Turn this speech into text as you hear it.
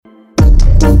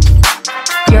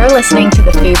You're listening to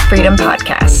the Food Freedom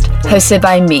Podcast, hosted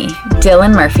by me,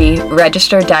 Dylan Murphy,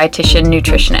 registered dietitian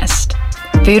nutritionist.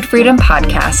 Food Freedom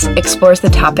Podcast explores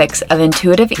the topics of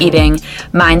intuitive eating,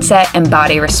 mindset, and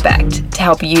body respect to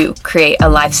help you create a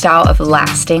lifestyle of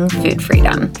lasting food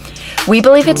freedom. We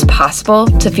believe it's possible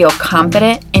to feel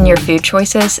confident in your food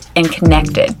choices and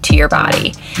connected to your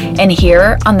body. And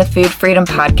here on the Food Freedom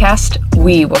Podcast,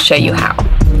 we will show you how.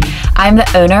 I'm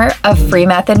the owner of Free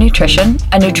Method Nutrition,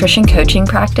 a nutrition coaching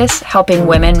practice helping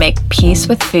women make peace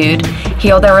with food,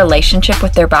 heal their relationship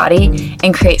with their body,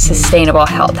 and create sustainable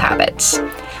health habits.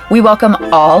 We welcome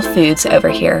all foods over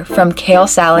here, from kale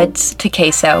salads to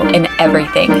queso and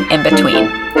everything in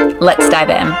between. Let's dive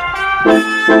in.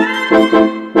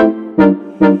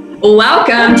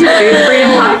 Welcome to Food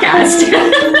Freedom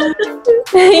Podcast.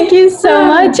 Thank you so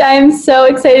much. I'm so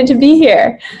excited to be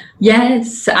here.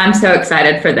 Yes, I'm so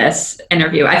excited for this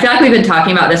interview. I feel like we've been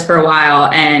talking about this for a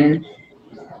while and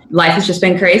life has just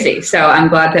been crazy. So I'm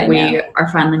glad that we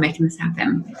are finally making this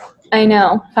happen. I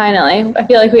know, finally. I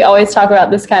feel like we always talk about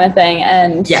this kind of thing,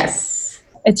 and yes,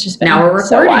 it's just been now we're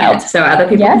recording it so other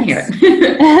people can hear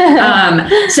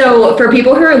it. So for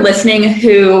people who are listening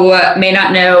who may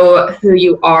not know who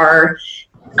you are,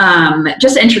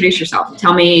 just introduce yourself.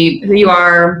 Tell me who you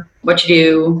are, what you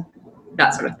do,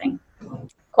 that sort of thing.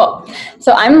 Cool.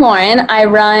 So I'm Lauren. I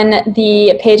run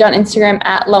the page on Instagram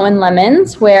at Low and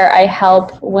Lemons, where I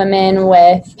help women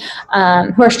with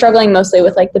who are struggling mostly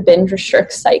with like the binge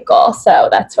restrict cycle. So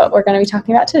that's what we're going to be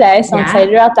talking about today. So I'm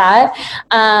excited about that.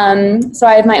 So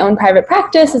I have my own private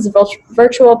practice. It's a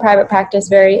virtual private practice,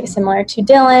 very similar to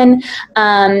Dylan.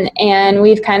 And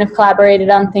we've kind of collaborated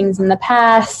on things in the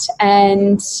past,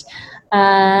 and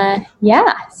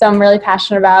so I'm really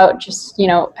passionate about just,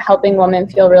 helping women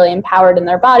feel really empowered in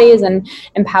their bodies and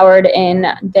empowered in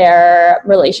their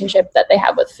relationship that they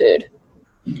have with food.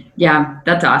 Yeah,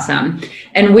 that's awesome.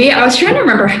 And I was trying to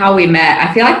remember how we met.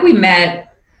 I feel like we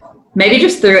met maybe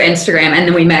just through Instagram, and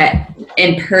then we met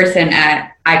in person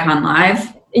at Icon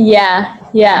Live. Yeah.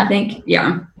 I think,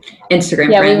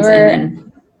 Instagram friends, and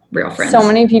then real friends. So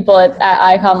many people at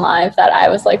Icon Live that I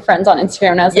was like friends on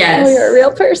Instagram, and I was like, oh, you're a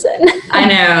real person. I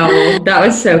know. That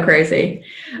was so crazy.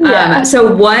 Yeah.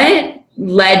 So what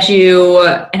led you,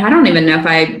 and I don't even know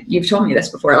if you've told me this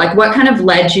before, like what kind of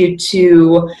led you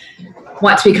to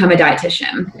want to become a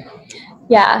dietitian?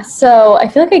 Yeah. So I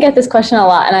feel like I get this question a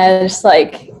lot, and I just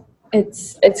like,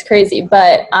 it's crazy,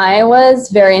 but I was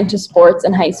very into sports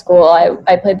in high school.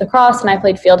 I played lacrosse and I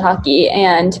played field hockey,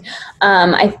 and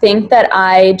I think that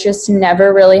I just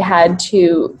never really had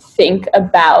to think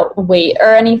about weight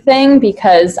or anything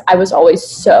because I was always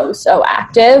so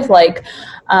active. Like,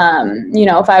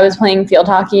 if I was playing field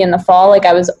hockey in the fall, like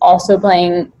I was also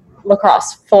playing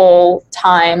lacrosse full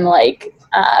time, like,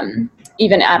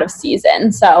 even out of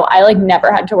season. So I like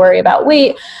never had to worry about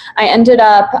weight. I ended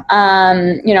up,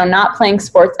 not playing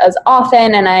sports as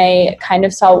often, and I kind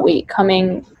of saw weight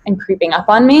coming and creeping up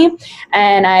on me.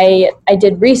 And I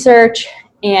did research,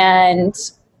 and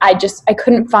I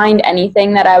couldn't find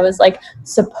anything that I was like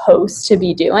supposed to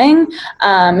be doing.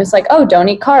 It's like, oh, don't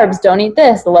eat carbs, don't eat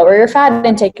this, lower your fat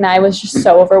intake. And I was just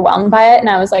so overwhelmed by it. And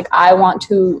I was like, I want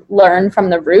to learn from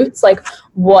the roots, like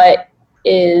what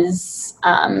is,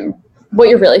 what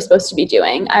you're really supposed to be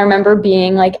doing. I remember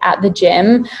being like at the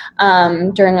gym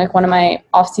during like one of my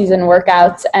off-season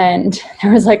workouts, and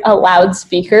there was like a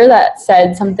loudspeaker that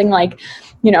said something like,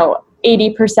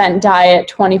 80% diet,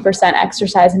 20%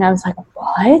 exercise. And I was like,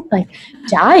 what? Like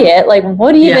diet? Like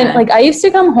what even, like I used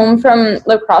to come home from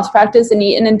lacrosse practice and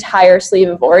eat an entire sleeve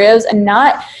of Oreos, and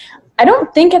I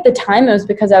don't think at the time it was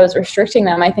because I was restricting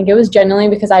them. I think it was genuinely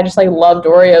because I just like loved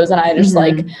Oreos, and I just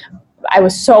I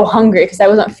was so hungry because I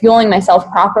wasn't fueling myself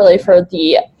properly for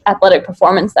the athletic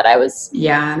performance that I was,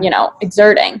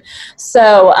 exerting.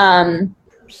 So,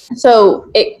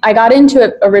 I got into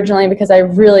it originally because I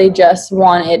really just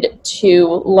wanted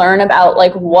to learn about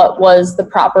like what was the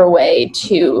proper way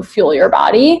to fuel your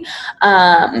body.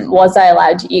 Was I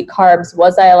allowed to eat carbs?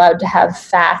 Was I allowed to have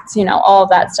fats? All of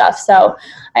that stuff. So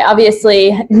I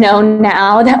obviously know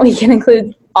now that we can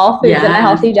include all foods in a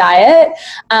healthy diet.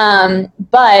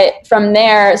 But from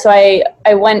there, so I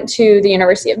went to the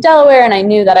University of Delaware, and I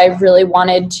knew that I really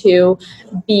wanted to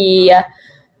be a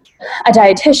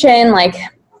dietitian. Like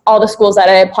all the schools that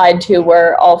I applied to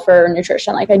were all for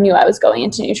nutrition. Like I knew I was going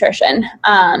into nutrition.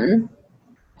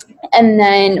 And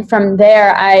then from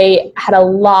there, I had a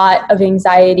lot of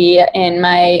anxiety in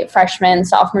my freshman,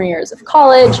 sophomore years of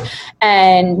college.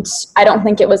 And I don't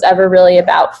think it was ever really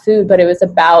about food, but it was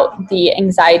about the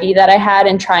anxiety that I had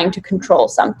in trying to control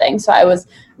something. So I was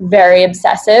very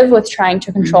obsessive with trying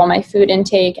to control my food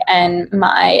intake and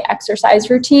my exercise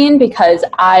routine because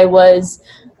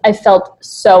I felt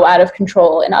so out of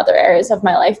control in other areas of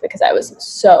my life because I was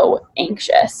so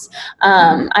anxious.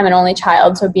 I'm an only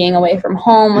child, so being away from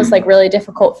home was like really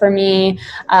difficult for me.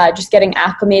 Just getting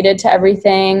acclimated to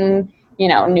everything, you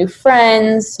know, new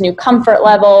friends, new comfort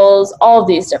levels, all of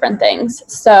these different things.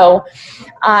 So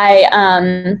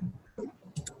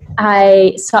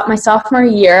I stopped my sophomore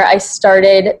year. I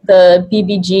started the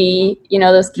BBG, you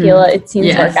know, those Keela It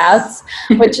Seems workouts,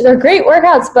 which they're great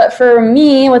workouts. But for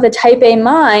me, with a type A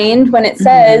mind, when it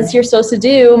says you're supposed to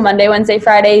do Monday, Wednesday,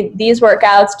 Friday, these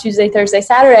workouts, Tuesday, Thursday,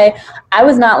 Saturday, I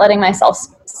was not letting myself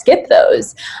skip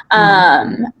those.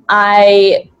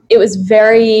 It was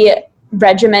very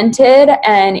regimented,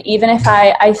 and even if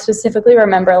I specifically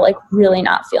remember like really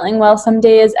not feeling well some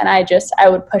days, and I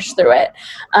would push through it.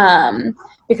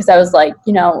 Because I was like,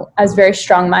 you know, I was very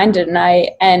strong-minded,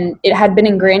 and it had been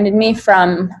ingrained in me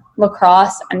from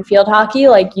lacrosse and field hockey,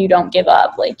 like you don't give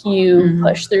up, like you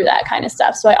push through that kind of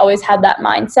stuff. So I always had that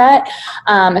mindset,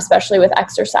 especially with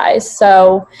exercise.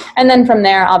 So, and then from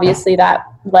there, obviously that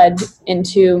led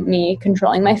into me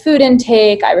controlling my food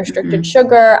intake. I restricted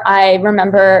sugar. I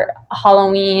remember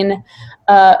Halloween,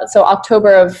 so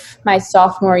October of my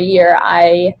sophomore year,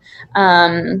 I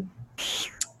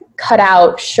cut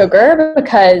out sugar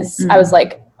because I was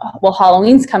like, well,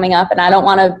 Halloween's coming up and I don't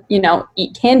want to, you know,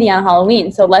 eat candy on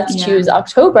Halloween. So let's choose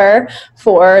October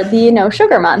for the no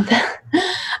sugar month.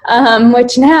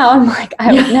 Which now I'm like,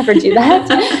 I would never do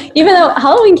that. Even though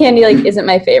Halloween candy like isn't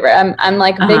my favorite. I'm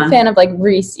like a big fan of like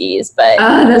Reese's, but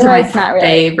that's my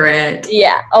favorite.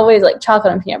 Yeah, always like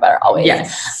chocolate and peanut butter, always.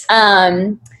 Yes.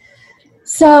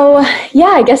 So yeah,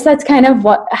 I guess that's kind of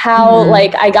how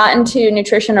like I got into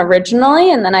nutrition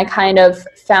originally, and then I kind of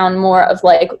found more of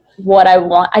like what I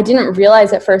want. I didn't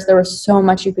realize at first there was so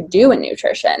much you could do in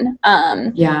nutrition.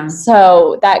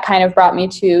 So that kind of brought me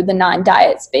to the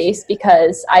non-diet space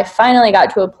because I finally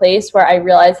got to a place where I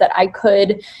realized that I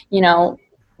could, you know,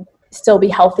 still be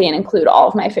healthy and include all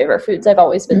of my favorite foods. I've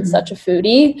always been such a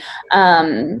foodie.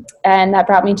 And that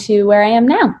brought me to where I am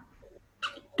now.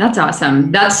 That's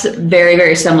awesome. That's very,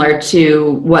 very similar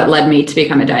to what led me to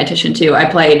become a dietitian too. I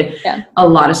played a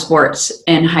lot of sports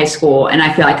in high school, and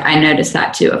I feel like I noticed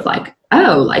that too, of like,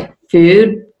 oh, like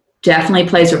food definitely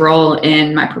plays a role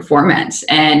in my performance.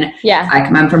 And I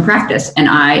come home from practice and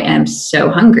I am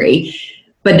so hungry.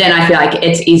 But then I feel like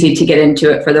it's easy to get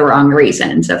into it for the wrong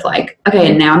reasons of like, okay,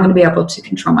 and now I'm going to be able to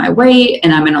control my weight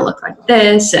and I'm going to look like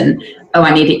this. And, oh,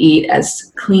 I need to eat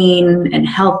as clean and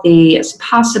healthy as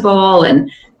possible.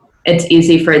 And it's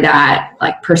easy for that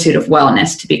like pursuit of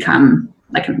wellness to become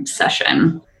like an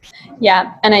obsession.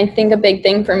 Yeah. And I think a big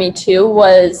thing for me too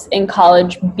was in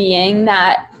college being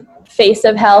that face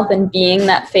of health and being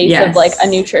that face of like a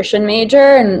nutrition major.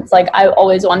 And it's like, I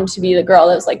always wanted to be the girl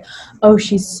that was like, oh,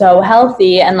 she's so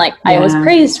healthy. And like, I was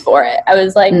praised for it. I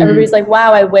was like, everybody's like,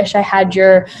 wow, I wish I had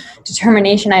your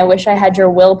determination. I wish I had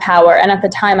your willpower. And at the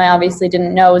time I obviously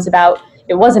didn't know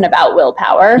it wasn't about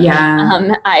willpower.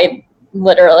 I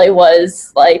literally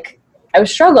was like, I was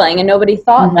struggling and nobody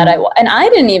thought that I was. And I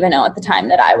didn't even know at the time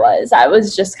that I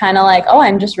was just kind of like, oh,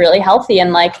 I'm just really healthy.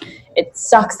 And like, it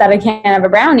sucks that I can't have a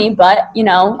brownie, but you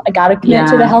know, I got to commit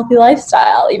to the healthy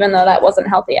lifestyle, even though that wasn't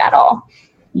healthy at all.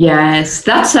 Yes.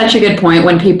 That's such a good point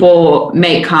when people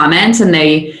make comments and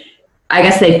I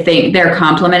guess they think they're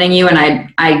complimenting you,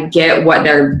 and I get what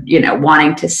they're, you know,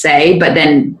 wanting to say, but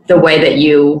then the way that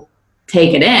you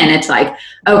take it in, it's like,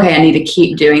 okay, I need to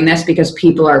keep doing this because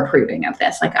people are approving of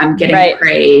this. Like I'm getting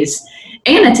praise.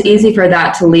 And it's easy for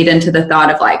that to lead into the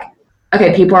thought of like,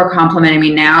 okay, people are complimenting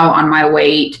me now on my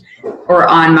weight or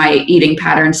on my eating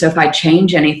pattern. So if I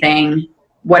change anything,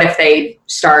 what if they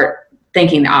start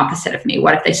thinking the opposite of me?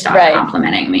 What if they stop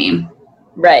complimenting me?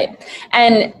 Right.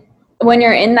 And when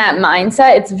you're in that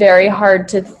mindset, it's very hard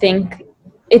to think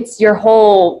it's your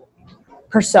whole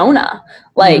persona.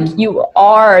 Like you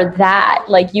are that,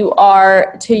 like you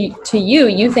are to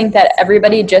you think that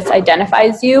everybody just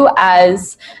identifies you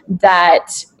as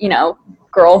that, you know,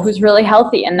 girl who's really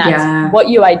healthy, and that's what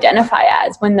you identify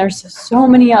as, when there's so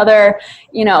many other,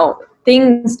 you know,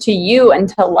 things to you and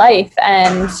to life,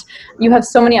 and you have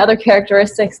so many other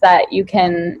characteristics that you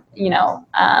can, you know,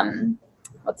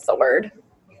 what's the word?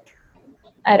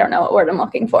 I don't know what word I'm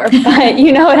looking for, but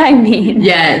you know what I mean.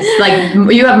 Yes. Like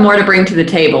you have more to bring to the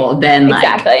table than like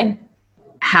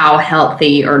how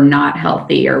healthy or not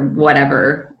healthy or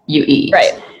whatever you eat.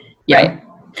 Right. Yeah. Right.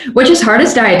 Which is hard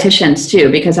as dietitians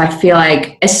too, because I feel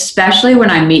like, especially when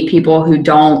I meet people who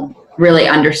don't really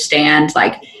understand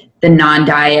like the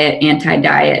non-diet,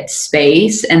 anti-diet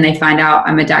space, and they find out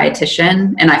I'm a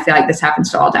dietitian, and I feel like this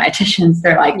happens to all dietitians.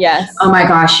 They're like, yes. Oh my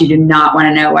gosh, you do not want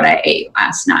to know what I ate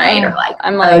last night. Or like,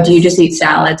 I'm like, oh, do you just eat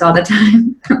salads all the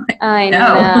time? Like, I no.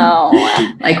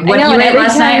 know. Like what you ate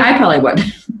last night, I probably would.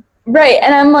 Right.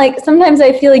 And I'm like, sometimes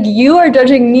I feel like you are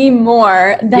judging me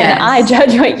more than I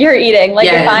judge what you're eating. Like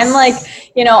if I'm like,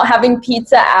 you know, having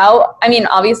pizza out, I mean,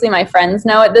 obviously my friends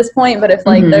know at this point, but if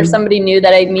like there's somebody new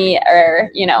that I meet or,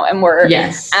 you know, and we're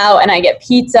out and I get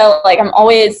pizza, like I'm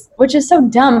always, which is so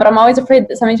dumb, but I'm always afraid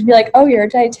that somebody's gonna be like, oh, you're a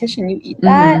dietitian, you eat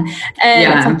that.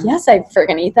 And it's like, yes, I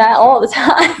freaking eat that all the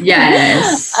time.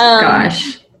 Yes.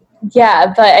 Gosh.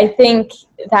 Yeah. But I think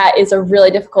that is a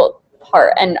really difficult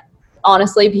part. And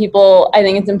honestly, I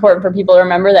think it's important for people to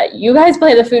remember that you guys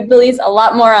play the food police a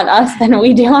lot more on us than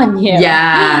we do on you.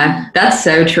 Yeah, that's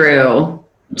so true.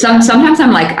 Sometimes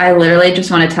I'm like, I literally just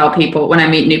want to tell people when I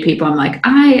meet new people, I'm like,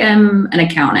 I am an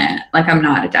accountant. Like I'm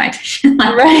not a dietitian.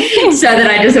 Right. So that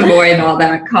I just avoid all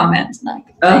that comments. Like,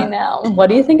 I know. What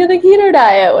do you think of the keto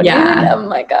diet? What do you think? I'm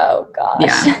like, oh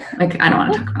gosh. Yeah. Like I don't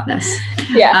want to talk about this.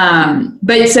 Yeah.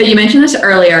 But so you mentioned this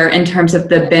earlier in terms of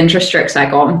the binge restrict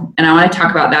cycle. And I want to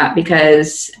talk about that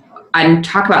because I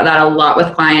talk about that a lot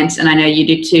with clients, and I know you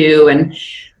do too. And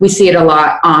we see it a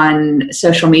lot on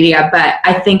social media, but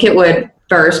I think it would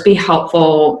first be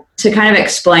helpful to kind of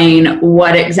explain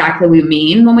what exactly we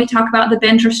mean when we talk about the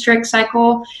binge restrict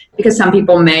cycle, because some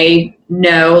people may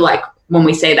know like when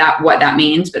we say that, what that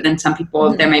means, but then some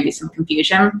people, there may be some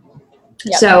confusion.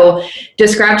 Yep. So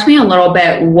describe to me a little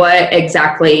bit what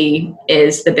exactly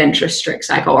is the binge restrict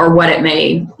cycle or what it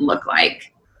may look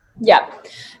like. Yeah.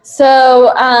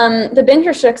 So the binge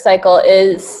restrict cycle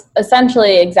is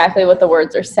essentially exactly what the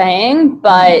words are saying,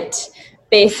 but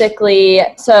basically,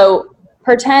 so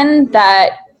pretend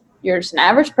that you're just an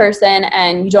average person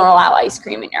and you don't allow ice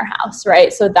cream in your house,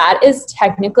 right? So that is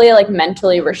technically like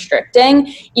mentally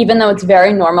restricting, even though it's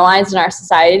very normalized in our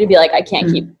society to be like, I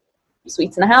can't keep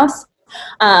sweets in the house.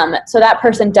 So that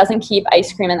person doesn't keep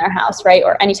ice cream in their house, right?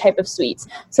 Or any type of sweets.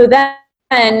 So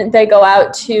then they go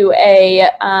out to a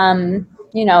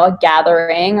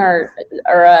gathering or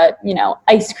a,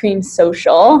 ice cream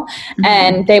social,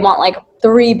 and they want like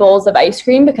 3 bowls of ice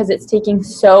cream because it's taking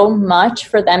so much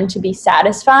for them to be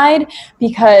satisfied,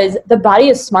 because the body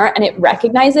is smart and it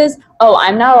recognizes, oh,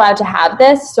 I'm not allowed to have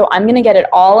this, so I'm going to get it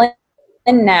all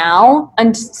in now,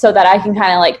 and so that I can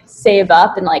kind of like save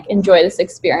up and like enjoy this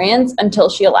experience until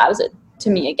she allows it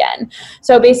to me again.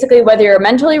 So basically, whether you're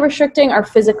mentally restricting or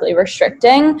physically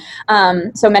restricting,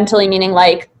 so mentally meaning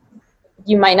like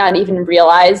you might not even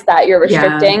realize that you're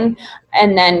restricting,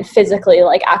 and then physically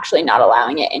like actually not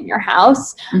allowing it in your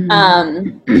house.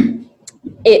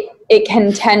 It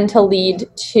can tend to lead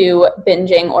to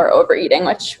binging or overeating,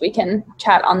 which we can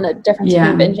chat on the difference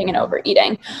between binging and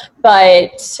overeating.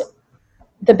 But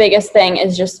the biggest thing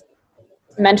is just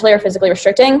mentally or physically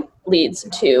restricting leads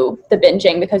to the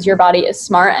binging, because your body is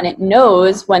smart and it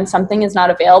knows when something is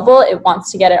not available, it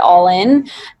wants to get it all in,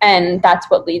 and that's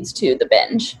what leads to the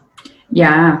binge.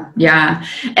 Yeah.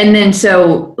 And then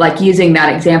so like using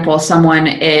that example, someone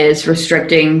is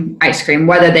restricting ice cream,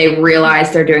 whether they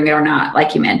realize they're doing it or not,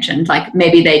 like you mentioned. Like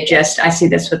maybe they I see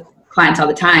this with clients all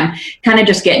the time, kind of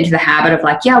just get into the habit of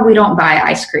like, we don't buy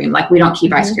ice cream. Like we don't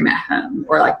keep ice cream at home,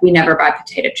 or like we never buy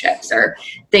potato chips or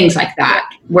things like that,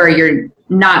 where you're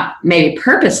not maybe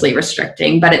purposely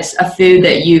restricting, but it's a food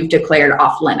that you've declared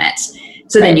off limits.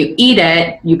 So then you eat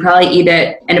it, you probably eat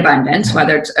it in abundance,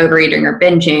 whether it's overeating or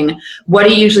binging. What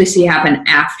do you usually see happen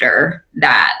after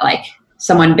that? Like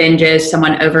someone binges,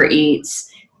 someone overeats,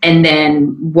 and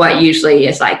then what usually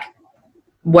is like,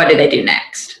 what do they do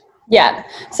next? Yeah.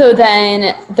 So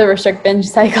then the restrict-binge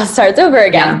cycle starts over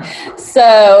again.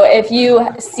 So if you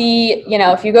see,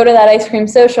 if you go to that ice cream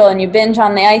social and you binge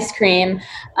on the ice cream,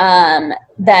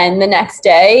 then the next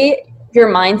day your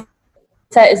mindset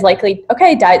is likely,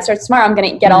 okay, diet starts tomorrow, I'm going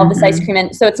to get all this ice cream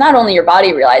in. So it's not only your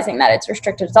body realizing that it's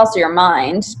restricted, it's also your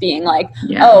mind being like,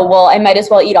 oh, well, I might as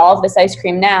well eat all of this ice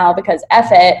cream now because F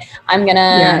it, I'm going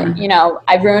to,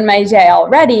 I've ruined my day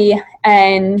already,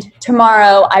 and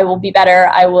tomorrow I will be better,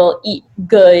 I will eat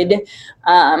good,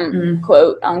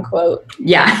 quote unquote.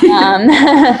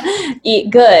 Eat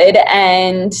good,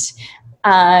 and,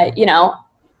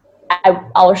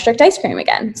 I'll restrict ice cream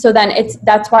again. So then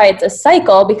that's why it's a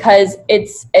cycle, because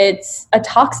it's a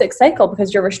toxic cycle,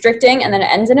 because you're restricting and then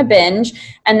it ends in a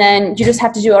binge, and then you just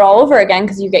have to do it all over again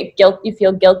because you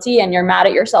feel guilty, and you're mad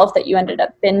at yourself that you ended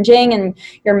up binging, and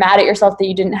you're mad at yourself that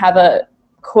you didn't have a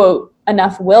quote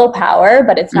enough willpower,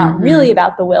 but it's not really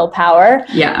about the willpower.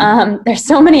 There's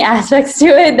so many aspects to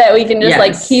it that we can just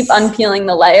like keep unpeeling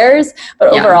the layers, but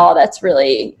overall that's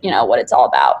really, what it's all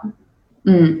about.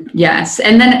 Yes.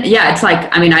 And then, it's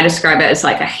like, I mean, I describe it as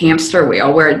like a hamster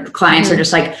wheel where clients are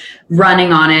just like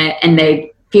running on it and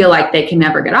they feel like they can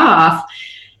never get off.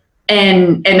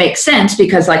 And it makes sense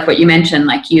because like what you mentioned,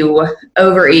 like you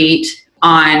overeat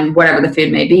on whatever the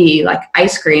food may be, like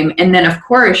ice cream. And then of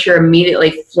course you're immediately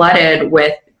flooded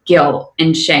with guilt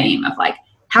and shame of like,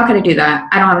 how could I do that?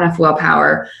 I don't have enough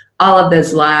willpower, all of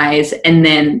those lies, and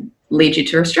then lead you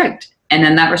to restrict. And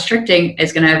then that restricting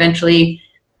is going to eventually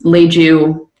lead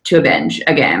you to a binge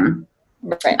again.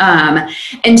 Right.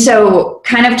 And so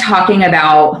kind of talking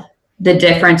about the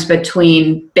difference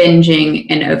between binging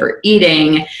and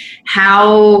overeating,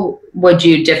 how would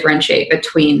you differentiate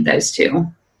between those two?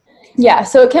 Yeah,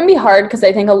 so it can be hard because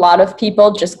I think a lot of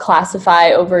people just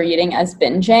classify overeating as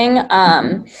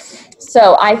binging.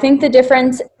 So I think the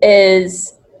difference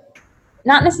is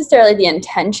not necessarily the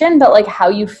intention, but like how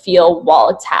you feel while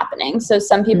it's happening. So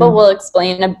some people will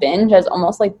explain a binge as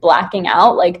almost like blacking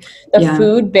out, like the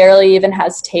food barely even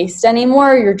has taste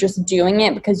anymore. You're just doing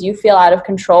it because you feel out of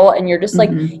control, and you're just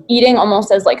like eating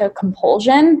almost as like a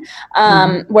compulsion.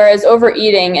 Whereas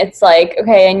overeating, it's like,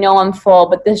 okay, I know I'm full,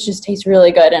 but this just tastes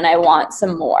really good and I want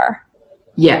some more.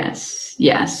 Yes.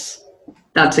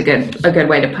 That's a good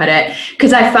way to put it.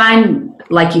 Because I find,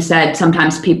 like you said,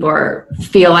 sometimes people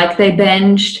feel like they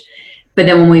binged, but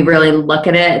then when we really look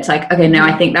at it, it's like, okay, no,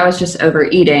 I think that was just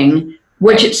overeating,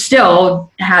 which it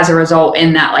still has a result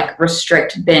in that like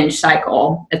restrict binge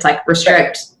cycle. It's like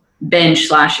restrict binge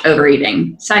 /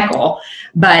 overeating cycle,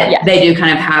 but they do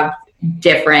kind of have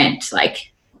different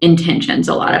like intentions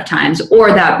a lot of times,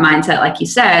 or that mindset, like you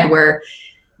said, where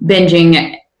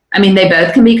binging, I mean, they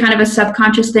both can be kind of a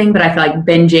subconscious thing, but I feel like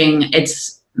binging,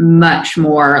 it's much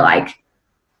more like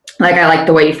I like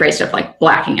the way you phrased it, like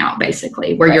blacking out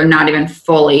basically, where you're not even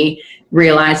fully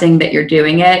realizing that you're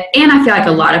doing it. And I feel like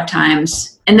a lot of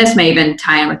times, and this may even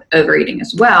tie in with overeating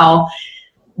as well,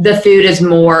 the food is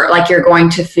more like you're going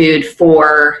to food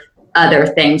for other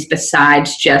things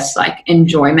besides just like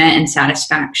enjoyment and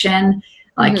satisfaction.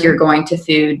 Like you're going to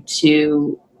food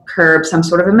to curb some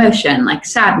sort of emotion like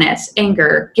sadness,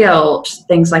 anger, guilt,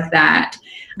 things like that.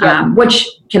 Which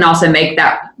can also make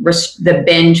that the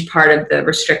binge part of the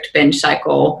restrict binge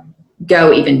cycle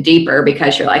go even deeper,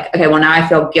 because you're like, okay, well now I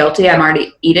feel guilty. I'm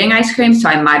already eating ice cream, so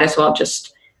I might as well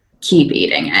just keep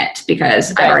eating it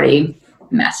because I already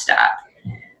messed up.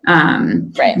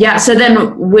 Yeah. So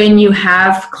then when you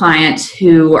have clients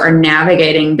who are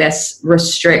navigating this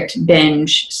restrict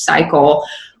binge cycle,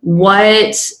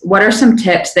 what are some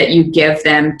tips that you give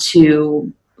them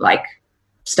to like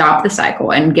stop the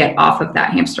cycle and get off of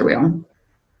that hamster wheel?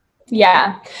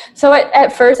 Yeah. So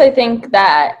at first, I think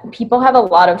that people have a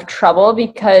lot of trouble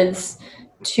because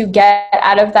to get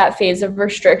out of that phase of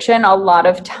restriction, a lot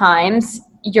of times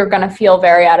you're going to feel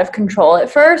very out of control at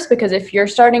first, because if you're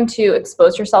starting to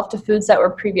expose yourself to foods that were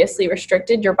previously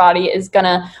restricted, your body is going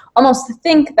to almost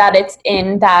think that it's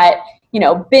in that,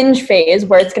 binge phase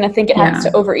where it's going to think it has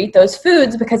to overeat those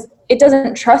foods because it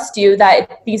doesn't trust you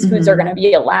that these foods are going to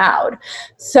be allowed.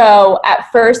 So at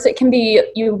first it can be,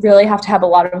 you really have to have a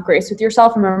lot of grace with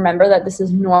yourself and remember that this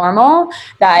is normal,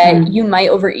 that you might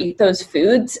overeat those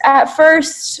foods at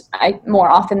first,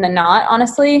 more often than not,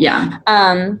 honestly.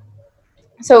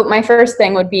 So my first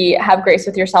thing would be have grace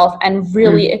with yourself and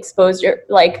really expose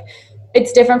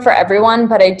it's different for everyone,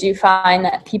 but I do find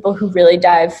that people who really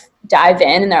dive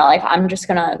in and they're like, I'm just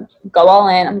going to go all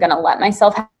in. I'm going to let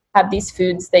myself have these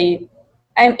foods.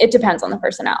 It depends on the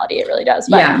personality. It really does.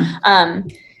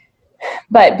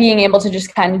 But being able to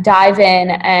just kind of dive in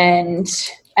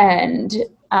and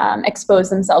expose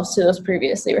themselves to those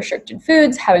previously restricted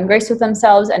foods, having grace with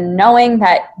themselves and knowing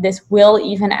that this will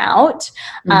even out.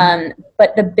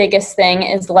 But the biggest thing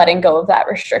is letting go of that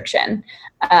restriction,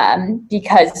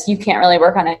 because you can't really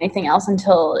work on anything else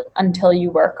until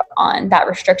you work on that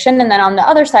restriction. And then on the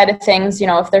other side of things,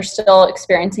 if they're still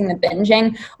experiencing the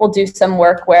binging, we'll do some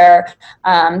work where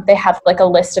they have like a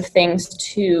list of things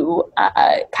to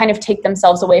kind of take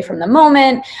themselves away from the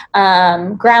moment,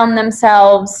 ground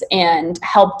themselves, and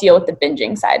help deal with the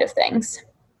binging side of things.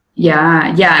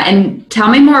 Yeah. Yeah. And tell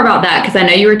me more about that, because I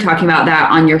know you were talking about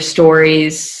that on your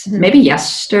stories maybe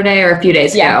yesterday or a few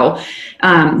days ago.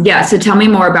 So tell me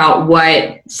more about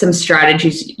what some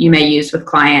strategies you may use with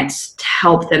clients to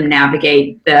help them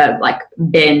navigate the like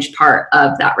binge part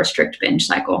of that restrict binge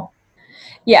cycle.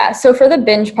 Yeah. So for the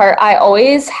binge part, I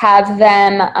always have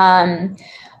them,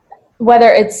 whether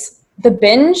it's the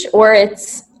binge or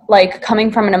it's like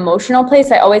coming from an emotional place,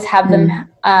 I always have them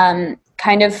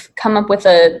kind of come up with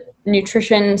a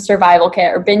nutrition survival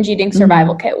kit or binge eating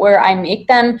survival kit, where I make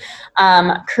them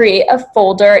create a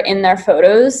folder in their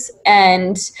photos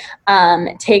and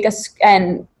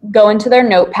and go into their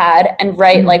notepad and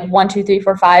write like 1, 2, 3,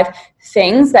 4, 5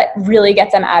 things that really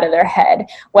get them out of their head,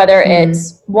 whether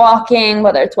it's walking,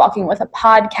 whether it's walking with a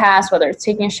podcast, whether it's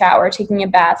taking a shower, taking a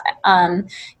bath,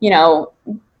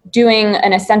 doing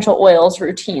an essential oils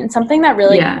routine, something that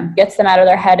really gets them out of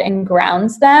their head and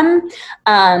grounds them,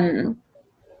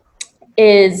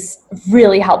 is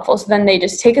really helpful. So then they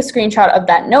just take a screenshot of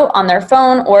that note on their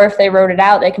phone, or if they wrote it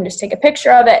out, they can just take a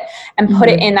picture of it and put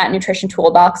it in that nutrition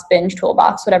toolbox, binge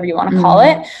toolbox, whatever you want to call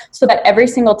it, so that every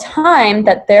single time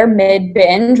that they're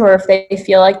mid-binge, or if they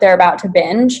feel like they're about to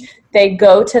binge, they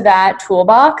go to that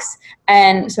toolbox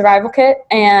and survival kit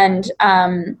and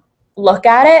look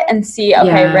at it and see,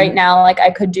 okay, right now, like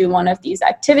I could do one of these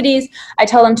activities. I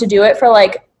tell them to do it for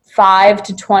like 5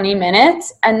 to 20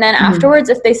 minutes. And then afterwards,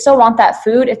 if they still want that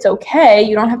food, it's okay.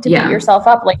 You don't have to beat yourself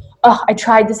up like, oh, I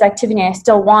tried this activity and I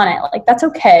still want it. Like, that's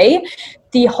okay.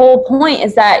 The whole point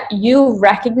is that you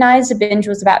recognized a binge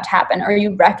was about to happen, or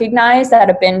you recognized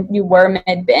that you were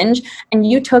mid-binge, and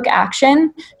you took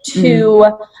action to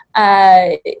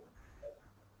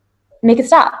make it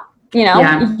stop.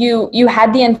 You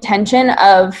had the intention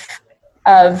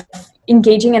of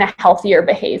engaging in a healthier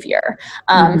behavior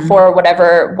for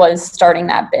whatever was starting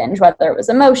that binge, whether it was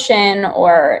emotion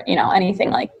or, anything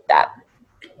like that.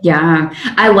 Yeah.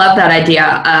 I love that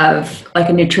idea of like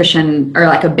a nutrition or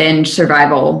like a binge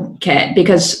survival kit,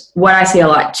 because what I see a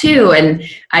lot too, and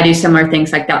I do similar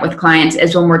things like that with clients,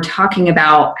 is when we're talking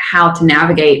about how to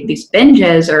navigate these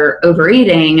binges or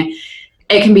overeating,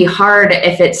 it can be hard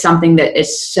if it's something that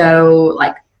is so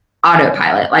like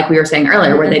autopilot, like we were saying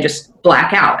earlier, where they just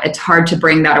black out. It's hard to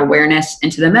bring that awareness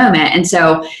into the moment. And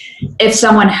so if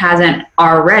someone hasn't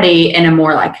already in a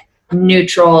more like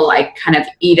neutral, like kind of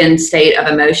even state of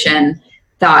emotion,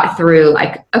 thought through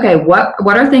like, okay, what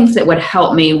are things that would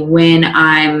help me when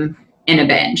I'm in a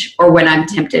binge, or when I'm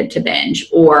tempted to binge,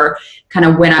 or kind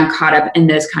of when I'm caught up in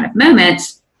those kind of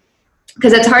moments,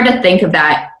 because it's hard to think of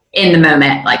that in the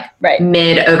moment, like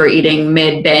mid overeating,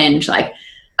 mid binge, like,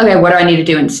 okay, what do I need to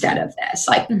do instead of this?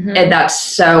 Like, and that's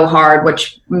so hard,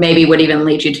 which maybe would even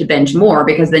lead you to binge more,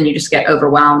 because then you just get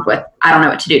overwhelmed with, I don't know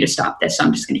what to do to stop this, so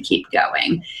I'm just going to keep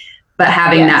going. But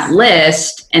having that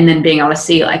list and then being able to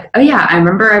see like, oh yeah, I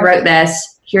remember I wrote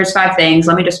this, here's 5 things,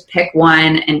 let me just pick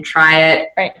one and try it,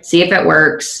 see if it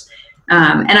works.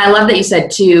 And I love that you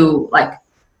said too, like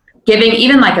giving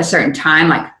even like a certain time,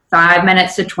 like 5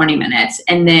 minutes to 20 minutes.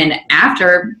 And then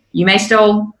after, you may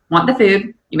still want the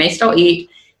food, you may still eat,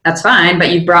 that's fine,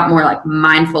 but you've brought more like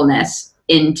mindfulness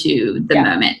into the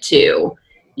moment too.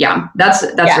 Yeah, that's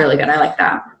really good. I like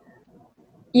that.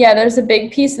 Yeah, there's a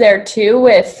big piece there too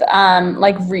with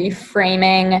like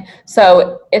reframing.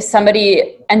 So if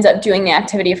somebody ends up doing the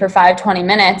activity for 5-20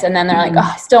 minutes and then they're like,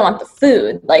 oh, I still want the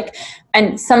food. Like,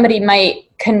 and somebody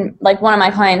like one of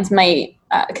my clients might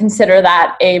consider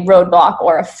that a roadblock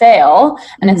or a fail.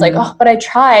 And it's like, oh, but I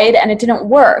tried and it didn't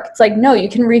work. It's like, no, you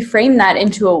can reframe that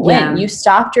into a win. Yeah. You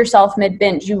stopped yourself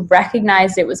mid-binge. You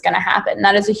recognized it was going to happen.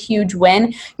 That is a huge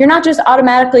win. You're not just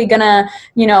automatically going to,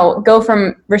 go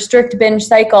from restrict binge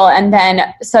cycle and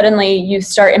then suddenly you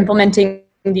start implementing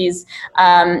these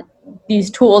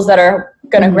tools that are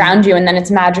going to ground you and then it's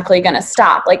magically going to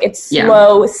stop. Like, it's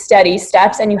slow, steady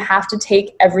steps, and you have to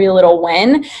take every little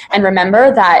win and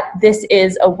remember that this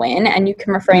is a win, and you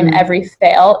can reframe every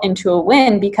fail into a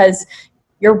win, because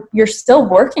you're still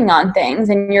working on things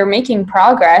and you're making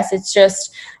progress. It's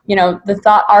just,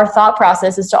 our thought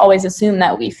process is to always assume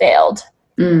that we failed.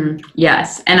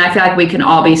 Yes. And I feel like we can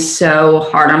all be so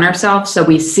hard on ourselves. So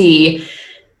we see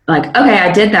like, okay,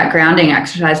 I did that grounding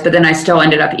exercise, but then I still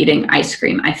ended up eating ice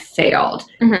cream. I failed.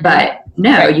 But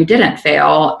no, you didn't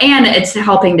fail. And it's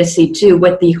helping to see too,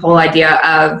 with the whole idea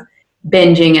of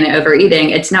binging and overeating,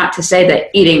 it's not to say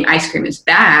that eating ice cream is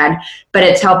bad, but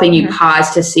it's helping you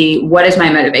pause to see, what is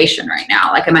my motivation right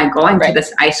now? Like, am I going to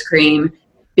this ice cream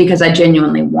because I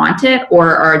genuinely want it?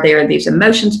 Or are there these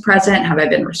emotions present? Have I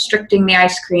been restricting the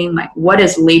ice cream? Like, what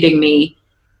is leading me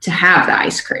to have the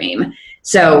ice cream?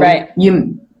 So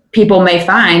people may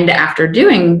find after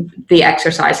doing the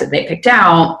exercise that they picked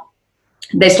out,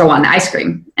 they still want the ice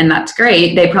cream, and that's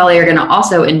great. They probably are going to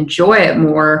also enjoy it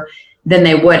more than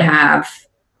they would have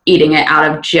eating it out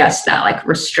of just that like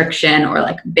restriction or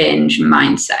like binge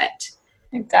mindset.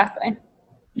 Exactly.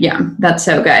 Yeah, that's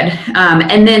so good.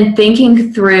 And then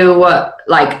thinking through,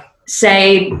 like,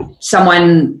 say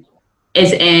someone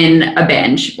is in a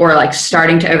binge or like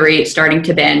starting to overeat, starting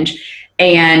to binge,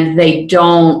 and they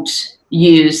don't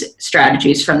use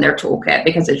strategies from their toolkit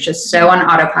because it's just so on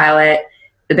autopilot.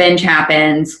 The binge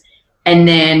happens, and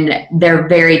then they're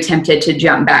very tempted to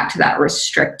jump back to that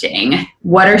restricting.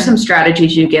 What are some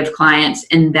strategies you give clients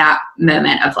in that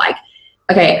moment of like,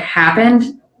 okay, it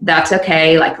happened, that's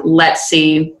okay, like, let's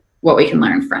see what we can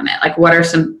learn from it? Like, what are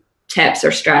some tips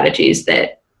or strategies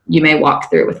that you may walk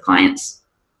through with clients?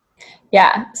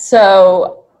 Yeah,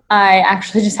 so I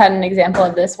actually just had an example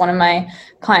of this. One of my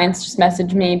clients just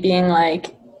messaged me being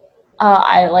like,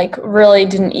 I like really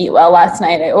didn't eat well last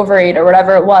night. I overate or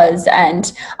whatever it was,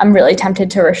 and I'm really tempted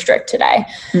to restrict today.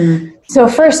 So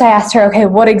first I asked her, okay,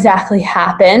 what exactly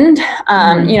happened?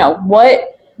 You know,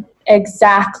 what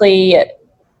exactly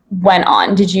went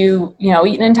on? Did you eat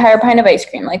an entire pint of ice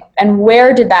cream? Like, and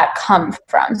where did that come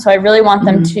from? So I really want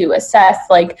them to assess,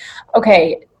 like,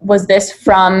 okay, was this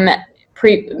from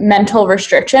mental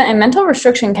restriction? And mental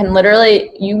restriction can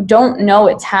literally, you don't know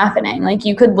it's happening. Like,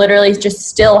 you could literally just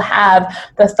still have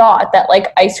the thought that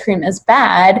like ice cream is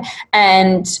bad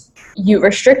and you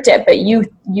restrict it, but you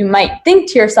might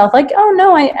think to yourself like, oh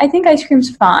no, I think ice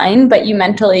cream's fine, but you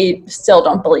mentally still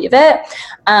don't believe it,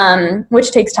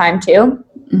 which takes time too.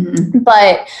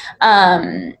 But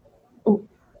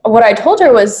what I told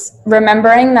her was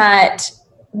remembering that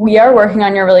we are working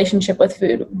on your relationship with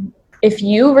food. If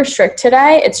you restrict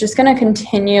today, it's just going to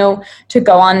continue to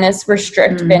go on this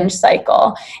restrict-binge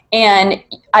cycle. And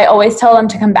I always tell them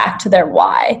to come back to their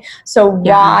why. So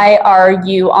why are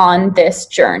you on this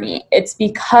journey? It's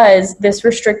because this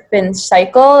restrict-binge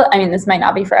cycle, I mean, this might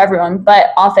not be for everyone,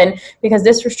 but often because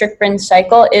this restrict-binge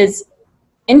cycle is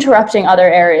interrupting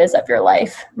other areas of your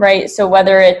life, right? So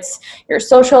whether it's your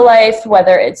social life,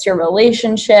 whether it's your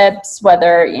relationships,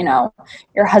 whether,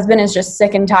 your husband is just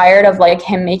sick and tired of like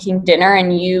him making dinner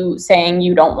and you saying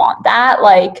you don't want that,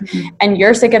 like, and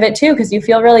you're sick of it too because you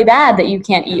feel really bad that you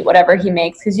can't eat whatever he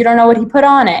makes because you don't know what he put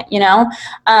on it,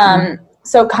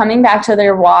 So coming back to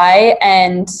their why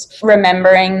and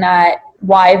remembering that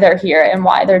why they're here and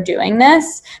why they're doing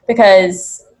this,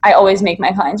 because I always make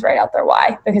my clients write out their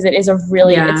why, because it is a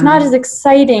really, it's not as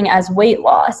exciting as weight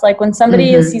loss. Like when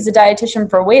somebody sees a dietitian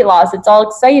for weight loss, it's all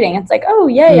exciting. It's like, oh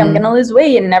yay, I'm going to lose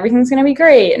weight and everything's going to be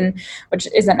great. And which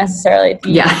isn't necessarily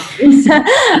the case.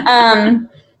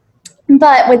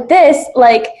 But with this,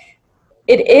 like,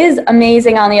 it is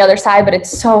amazing on the other side, but it's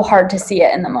so hard to see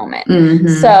it in the moment.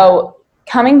 So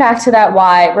coming back to that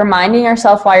why, reminding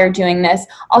yourself why you're doing this.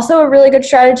 Also, a really good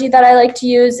strategy that I like to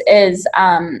use is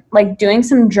like doing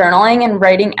some journaling and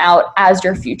writing out as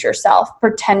your future self,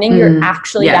 pretending you're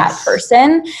actually that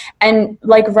person, and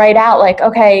like write out like,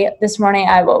 okay, this morning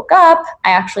I woke up, I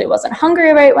actually wasn't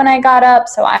hungry right when I got up,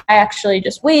 so I actually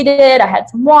just waited, I had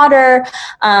some water,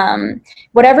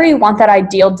 whatever you want that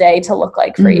ideal day to look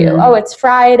like for you. Oh, it's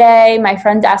Friday, my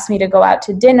friends asked me to go out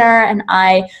to dinner and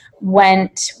I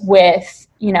went with,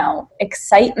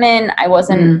 excitement. I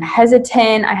wasn't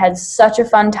hesitant. I had such a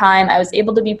fun time. I was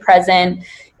able to be present.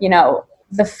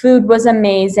 The food was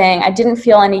amazing. I didn't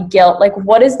feel any guilt. Like,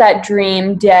 what does that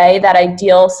dream day, that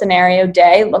ideal scenario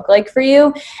day look like for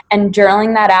you? And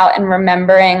journaling that out and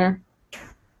remembering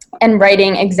and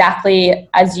writing exactly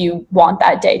as you want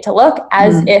that day to look,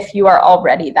 as if you are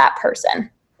already that person.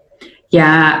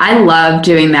 Yeah, I love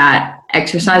doing that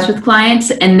exercise with clients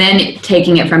and then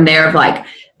taking it from there of like,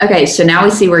 okay, so now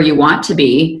we see where you want to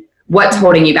be. What's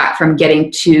holding you back from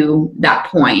getting to that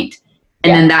point?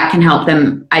 And then that can help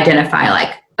them identify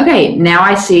like, okay, now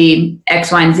I see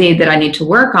X, Y, and Z that I need to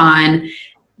work on.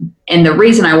 And the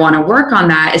reason I want to work on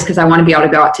that is because I want to be able to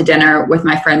go out to dinner with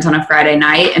my friends on a Friday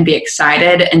night and be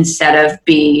excited instead of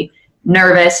be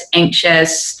nervous,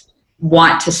 anxious,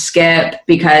 want to skip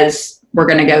because we're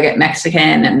going to go get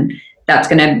Mexican and that's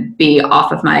going to be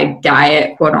off of my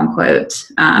diet, quote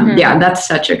unquote. Yeah, that's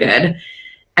such a good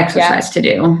exercise to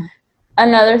do.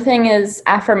 Another thing is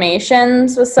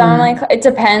affirmations with someone. Like, it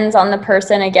depends on the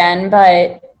person again,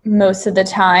 but most of the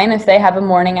time, if they have a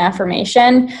morning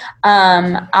affirmation,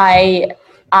 I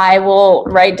will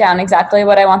write down exactly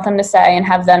what I want them to say and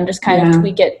have them just kind of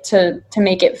tweak it to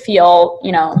make it feel,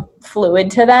 fluid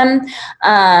to them.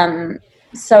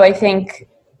 So I think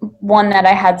one that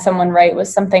I had someone write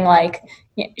was something like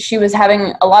she was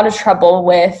having a lot of trouble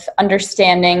with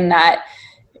understanding that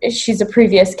she's a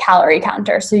previous calorie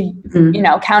counter. So, you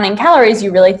know, counting calories,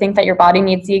 you really think that your body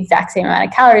needs the exact same amount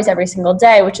of calories every single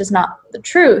day, which is not the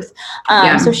truth.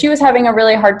 So she was having a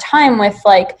really hard time with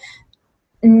like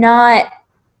not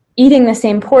eating the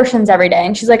same portions every day.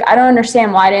 And she's like, I don't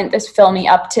understand, why didn't this fill me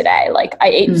up today? Like I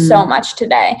ate so much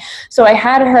today. So I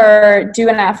had her do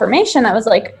an affirmation that was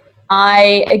like,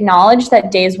 I acknowledge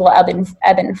that days will ebb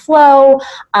and flow.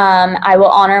 I will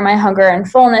honor my hunger and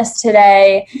fullness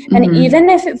today. And even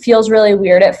if it feels really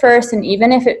weird at first, and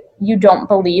even if you don't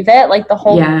believe it, like the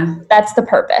whole, that's the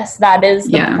purpose. That is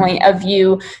the point of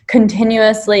you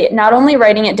continuously, not only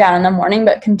writing it down in the morning,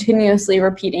 but continuously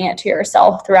repeating it to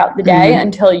yourself throughout the day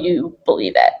until you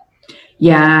believe it.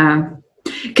 Yeah.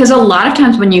 Because a lot of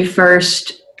times when you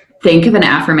first think of an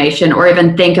affirmation, or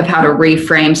even think of how to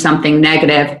reframe something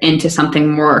negative into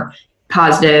something more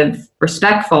positive,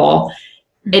 respectful,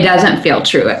 it doesn't feel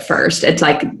true at first. It's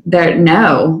like,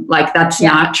 no, like that's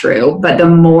not true. But the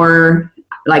more,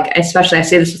 like, especially I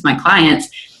see this with my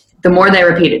clients, the more they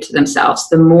repeat it to themselves,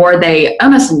 the more they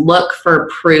almost look for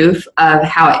proof of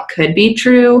how it could be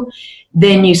true,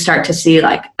 then you start to see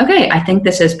like, okay, I think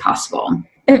this is possible.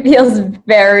 It feels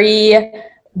very,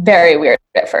 very weird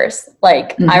at first.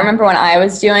 Like I remember when I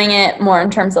was doing it more in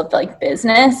terms of like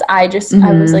business, I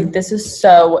was like, this is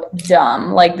so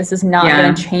dumb. Like this is not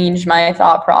going to change my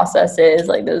thought processes.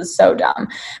 Like this is so dumb.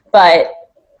 But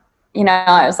you know,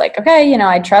 I was like, okay, you know,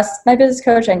 I trust my business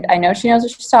coach. I know she knows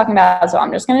what she's talking about, so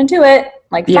I'm just going to do it.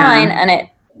 Like fine. And it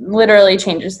literally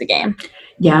changes the game.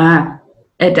 Yeah,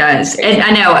 it does. And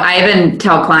I know I even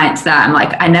tell clients that I'm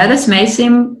like, I know this may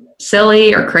seem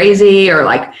silly or crazy or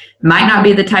like might not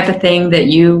be the type of thing that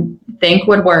you think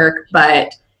would work,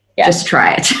 but just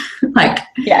try it. Like,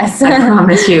 I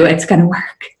promise you it's going to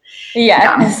work.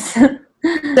 Yes. So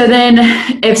then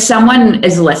if someone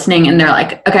is listening and they're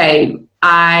like, okay,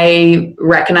 I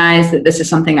recognize that this is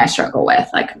something I struggle with.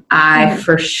 Like I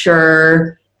for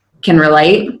sure can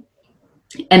relate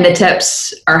and the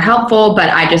tips are helpful, but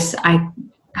I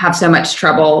have so much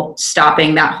trouble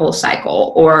stopping that whole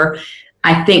cycle, or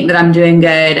I think that I'm doing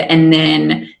good, and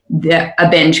then a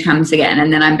binge comes again,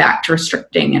 and then I'm back to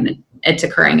restricting, and it's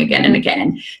occurring again and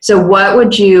again. So what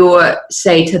would you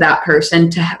say to that person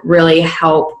to really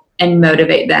help and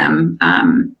motivate them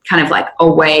kind of like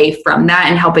away from that,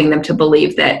 and helping them to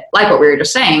believe that, like what we were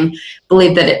just saying,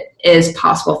 believe that it is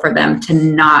possible for them to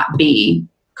not be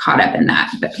caught up in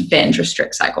that binge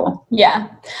restrict cycle? Yeah.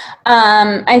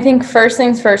 I think first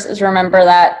things first is remember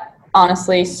that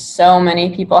honestly, so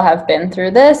many people have been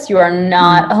through this. You are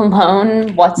not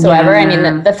alone whatsoever. I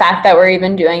mean, the fact that we're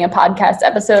even doing a podcast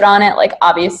episode on it, like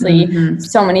obviously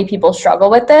so many people struggle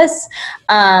with this.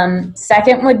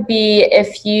 Second would be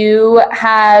if you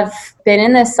have been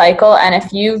in this cycle and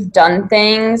if you've done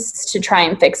things to try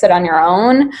and fix it on your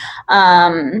own,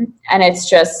 and it's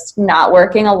just not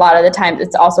working, a lot of the times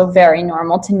it's also very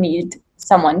normal to need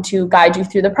someone to guide you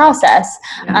through the process.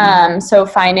 So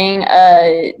finding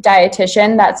a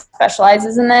dietitian that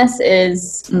specializes in this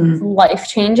is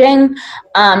life-changing.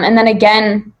 And then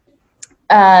again,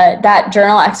 that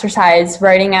journal exercise,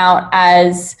 writing out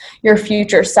as your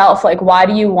future self, like, why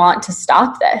do you want to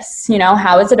stop this? You know,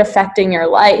 how is it affecting your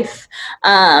life?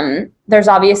 There's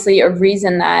obviously a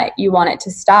reason that you want it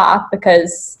to stop,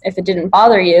 because if it didn't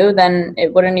bother you, then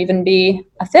it wouldn't even be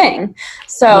a thing.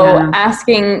 So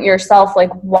asking yourself, like,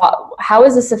 how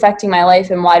is this affecting my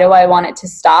life, and why do I want it to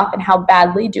stop, and how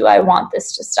badly do I want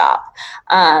this to stop?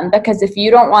 Because if you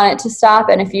don't want it to stop,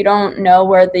 and if you don't know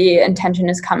where the intention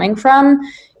is coming from,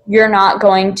 you're not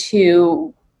going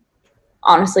to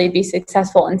honestly be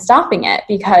successful in stopping it,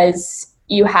 because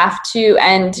you have to.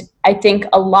 And I think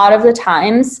a lot of the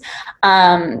times,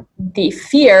 the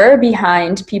fear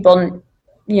behind people,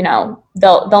 you know,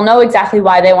 they'll know exactly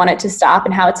why they want it to stop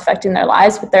and how it's affecting their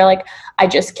lives, but they're like, I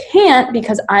just can't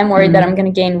because I'm worried that I'm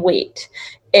going to gain weight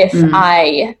if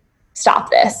I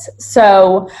stop this.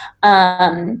 So,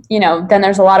 you know, then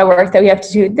there's a lot of work that we have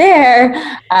to do there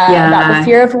about the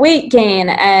fear of weight gain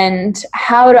and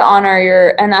how to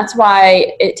honor and that's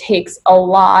why it takes a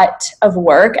lot of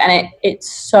work, and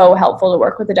it's so helpful to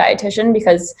work with a dietitian,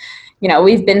 because, you know,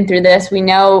 we've been through this. We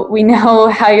know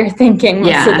how you're thinking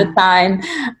most of the time.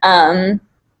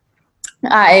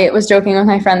 I was joking with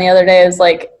my friend the other day. It was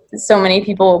like, so many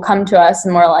people will come to us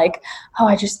and we're like, oh,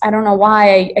 I don't know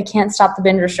why I can't stop the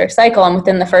binge restrict cycle. And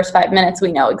within the first 5 minutes,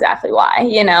 we know exactly why,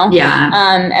 you know?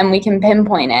 And we can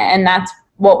pinpoint it, and that's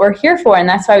what we're here for. And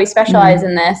that's why we specialize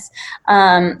in this.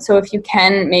 So if you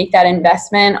can make that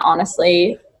investment,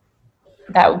 honestly,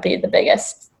 that would be the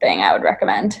biggest thing I would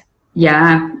recommend.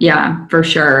 Yeah, for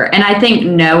sure. And I think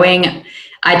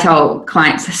I tell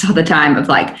clients this all the time of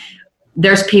like,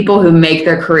 there's people who make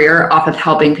their career off of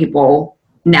helping people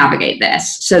navigate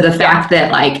this. So the fact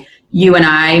that like you and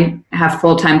I have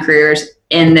full-time careers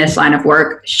in this line of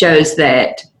work shows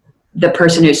that the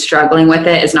person who's struggling with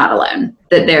it is not alone,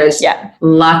 that there's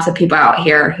lots of people out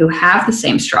here who have the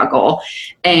same struggle,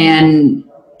 and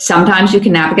sometimes you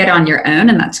can navigate on your own,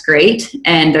 and that's great.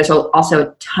 And there's also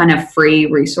a ton of free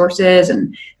resources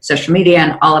and social media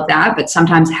and all of that. But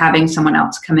sometimes having someone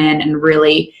else come in and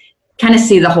really kind of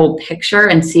see the whole picture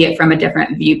and see it from a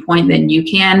different viewpoint than you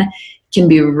can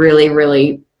be really,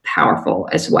 really powerful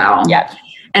as well. Yeah.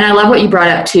 And I love what you brought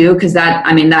up too, because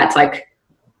that's like,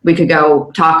 we could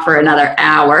go talk for another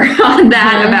hour on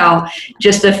that about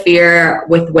just the fear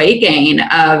with weight gain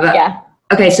of,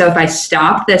 okay, so if I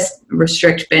stop this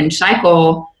restrict-binge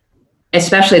cycle,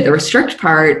 especially the restrict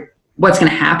part, what's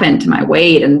going to happen to my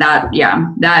weight? And that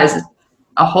is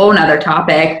a whole nother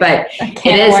topic, but it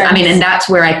is, and that's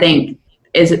where I think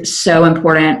is so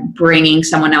important, bringing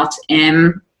someone else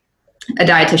in, a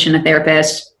dietitian, a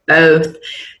therapist, both,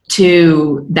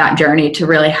 to that journey to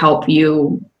really help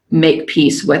you make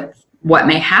peace with what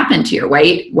may happen to your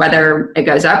weight, whether it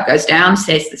goes up, goes down,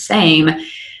 stays the same.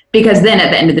 Because then at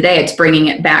the end of the day, it's bringing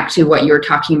it back to what you were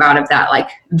talking about, of that like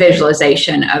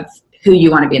visualization of who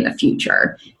you want to be in the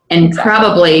future. And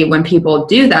probably when people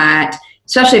do that,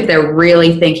 especially if they're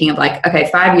really thinking of like, okay,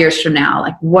 5 years from now,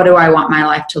 like, what do I want my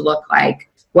life to look like?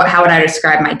 How would I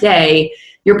describe my day?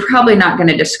 You're probably not going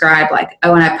to describe like,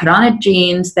 oh, and I put on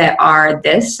jeans that are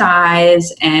this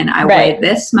size and I weigh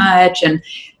this much. And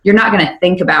you're not going to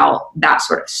think about that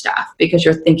sort of stuff, because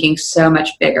you're thinking so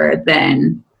much bigger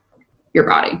than your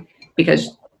body,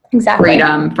 because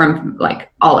freedom from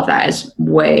like all of that is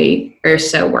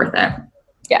so worth it.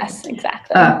 Yes,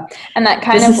 exactly. And that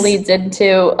kind of leads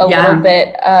into a little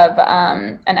bit of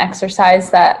an exercise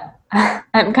that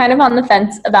I'm kind of on the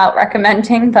fence about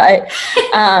recommending, but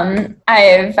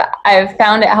I've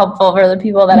found it helpful for the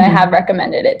people that I have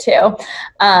recommended it to.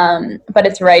 But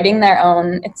it's writing their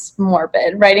own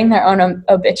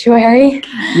obituary.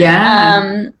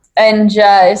 Yeah. And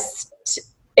just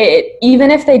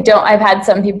even if they don't, I've had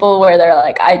some people where they're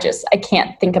like, I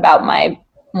can't think about my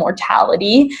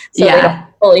mortality, so they don't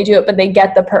fully do it, but they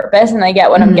get the purpose and they get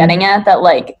what I'm getting at, that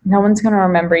like no one's going to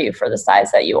remember you for the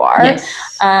size that you are.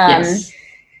 And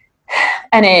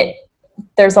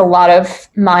there's a lot of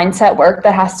mindset work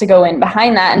that has to go in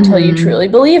behind that until you truly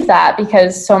believe that,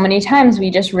 because so many times we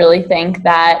just really think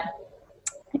that,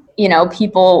 you know,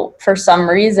 people for some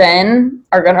reason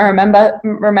are going to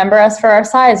remember us for our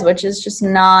size, which is just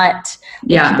not.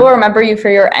 People remember you for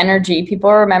your energy.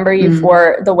 People remember you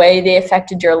for the way they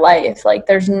affected your life. Like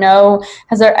has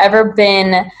there ever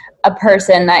been a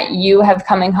person that you have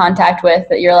come in contact with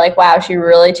that you're like, wow, she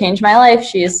really changed my life,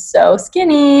 she's so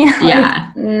skinny?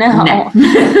 No.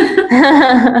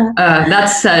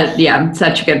 That's such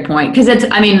a good point, because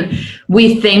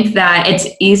we think that it's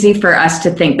easy for us to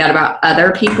think that about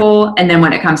other people, and then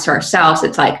when it comes to ourselves,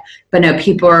 it's like, but no,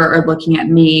 people are looking at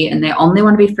me and they only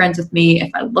want to be friends with me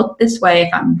if I look this way, if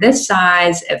I'm this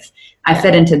size, if I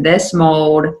fit into this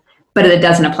mold, but it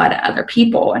doesn't apply to other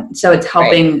people. And so it's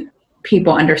helping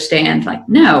people understand, like,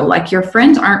 no, like your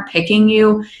friends aren't picking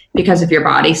you because of your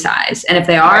body size. And if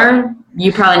they are,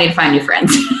 you probably need to find new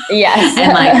friends. Yes.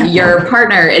 And like your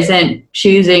partner isn't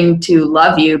choosing to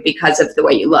love you because of the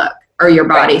way you look or your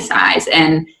body size.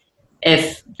 And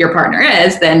if your partner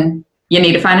is, then you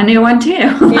need to find a new one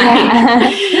too.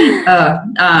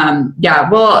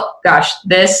 Well, gosh,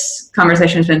 this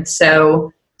conversation has been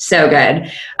so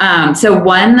good. So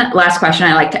one last question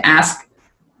I like to ask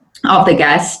all the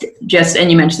guests,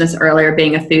 and you mentioned this earlier,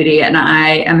 being a foodie, and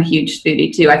I am a huge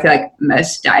foodie too. I feel like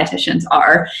most dietitians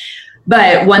are.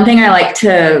 But one thing I like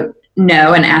to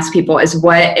know and ask people is,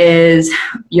 what is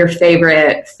your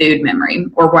favorite food memory,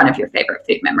 or one of your favorite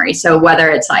food memories? So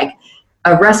whether it's like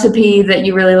a recipe that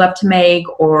you really love to make,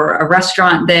 or a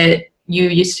restaurant that you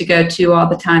used to go to all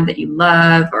the time that you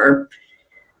love, or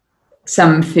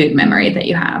some food memory that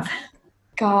you have.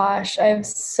 Gosh, I have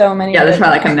so many. Yeah, there's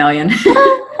probably like a million.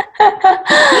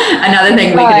 Another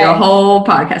thing, we could do a whole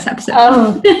podcast episode.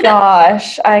 Oh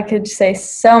gosh, I could say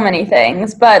so many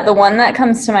things, but the one that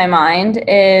comes to my mind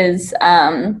is,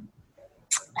 have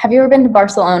you ever been to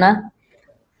Barcelona?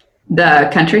 The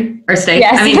country or state?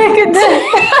 Yes.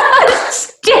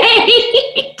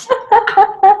 State.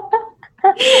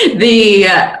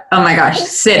 Oh my gosh,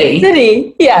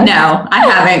 city. Yeah. No, I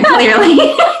haven't,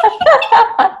 clearly.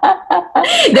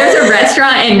 There's a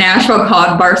restaurant in Nashville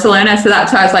called Barcelona, so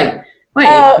that's why I was like, Wait,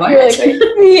 what? Really quick.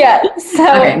 Yeah. So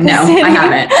okay, no, I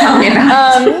haven't. Tell me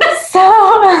about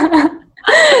it.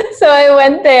 So I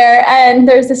went there, and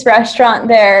there's this restaurant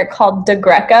there called De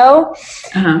Greco,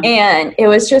 and it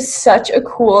was just such a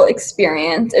cool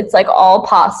experience. It's like all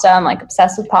pasta. I'm like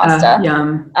obsessed with pasta.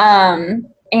 Yum.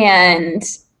 And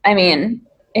I mean,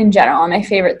 in general, my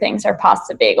favorite things are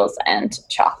pasta, bagels, and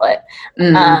chocolate.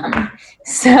 I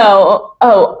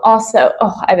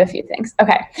have a few things.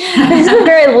 Okay. This is a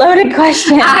very loaded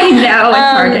question. I know, it's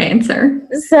hard to answer.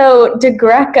 So De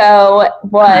Greco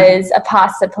was a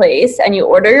pasta place, and you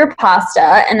order your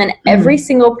pasta, and then every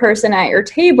single person at your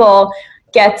table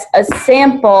gets a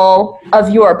sample of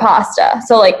your pasta.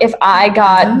 So like if I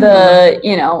got the,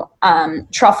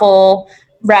 truffle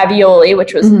ravioli,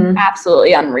 which was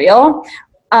absolutely unreal,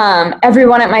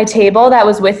 everyone at my table that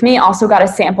was with me also got a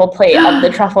sample plate of the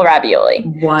truffle ravioli.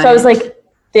 What? So I was like,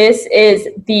 this is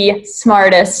the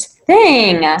smartest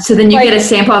thing. So then you get a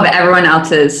sample of everyone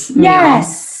else's meal.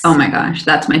 Yes. Oh my gosh,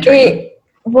 that's my dream. It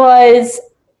was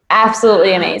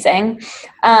absolutely amazing.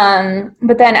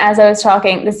 But then as I was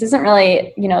talking, this isn't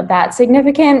really, that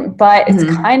significant, but it's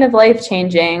kind of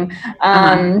life-changing.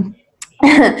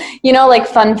 Like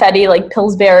funfetti, like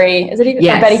Pillsbury, is it even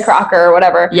Betty Crocker or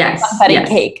whatever? Yes. Funfetti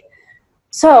cake.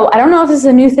 So I don't know if this is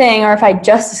a new thing or if I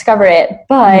just discovered it,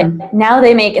 but now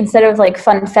they make, instead of like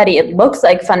funfetti, it looks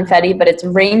like funfetti, but it's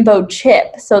rainbow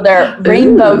chip. So they're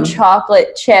rainbow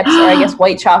chocolate chips, or I guess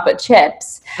white chocolate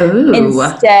chips,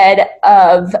 instead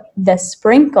of the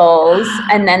sprinkles.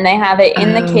 And then they have it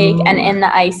in the cake and in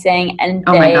the icing. And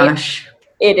my gosh.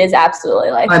 It is absolutely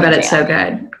life-changing. I bet it's so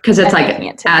good because it's like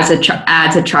adds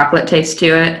a chocolate taste to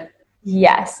it.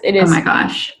 Yes, it is. Oh my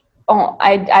gosh. Oh,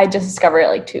 I just discovered it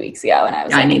like 2 weeks ago, and I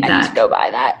was like, I need to go buy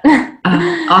that.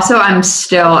 Also, I'm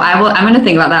going to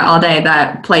think about that all day.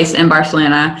 That place in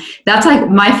Barcelona. That's like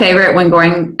my favorite when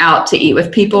going out to eat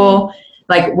with people.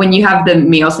 Like when you have the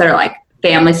meals that are like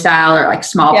family style or like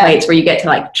small plates where you get to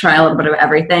like try a little bit of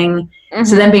everything.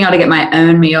 So then being able to get my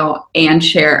own meal and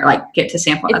share, like get to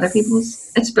sample other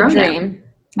people's, it's brilliant. Dream.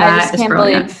 I just can't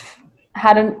believe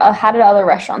how did other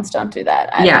restaurants don't do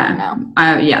that? I don't know.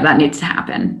 That needs to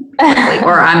happen.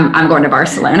 Or I'm going to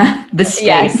Barcelona, the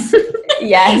state.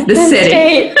 Yes, the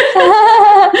city.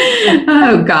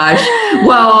 Oh gosh.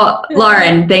 Well,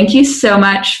 Lauren, thank you so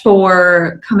much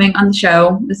for coming on the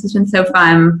show. This has been so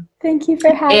fun. Thank you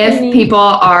for having me. If people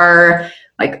are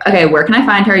like, okay, where can I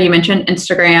find her? You mentioned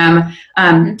Instagram.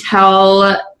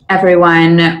 Tell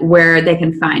everyone where they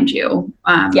can find you.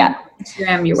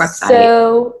 Instagram, your website.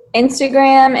 So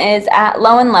Instagram is at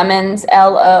LoanLemons,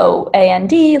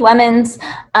 LOAND, lemons.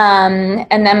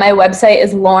 And then my website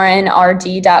is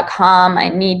laurenrd.com. I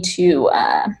need to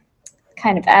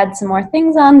kind of add some more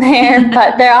things on there,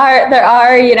 but there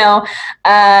are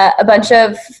a bunch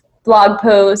of blog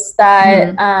posts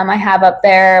that I have up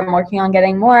there. I'm working on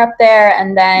getting more up there,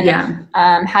 and then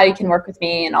how you can work with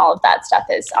me and all of that stuff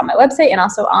is on my website and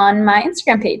also on my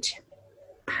Instagram page.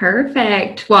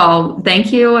 Perfect. Well,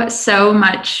 thank you so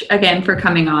much again for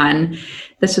coming on.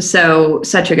 This was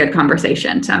such a good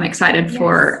conversation. So I'm excited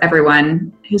for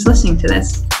everyone who's listening to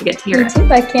this to get to hear it. Me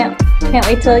too. I can't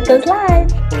wait till it goes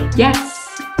live. Yes.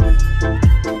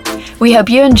 We hope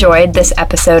you enjoyed this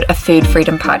episode of Food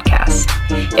Freedom Podcast.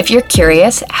 If you're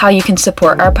curious how you can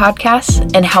support our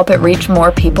podcast and help it reach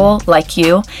more people like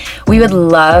you, we would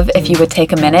love if you would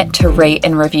take a minute to rate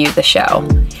and review the show.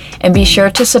 And be sure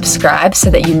to subscribe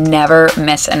so that you never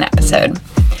miss an episode.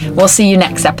 We'll see you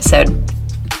next episode.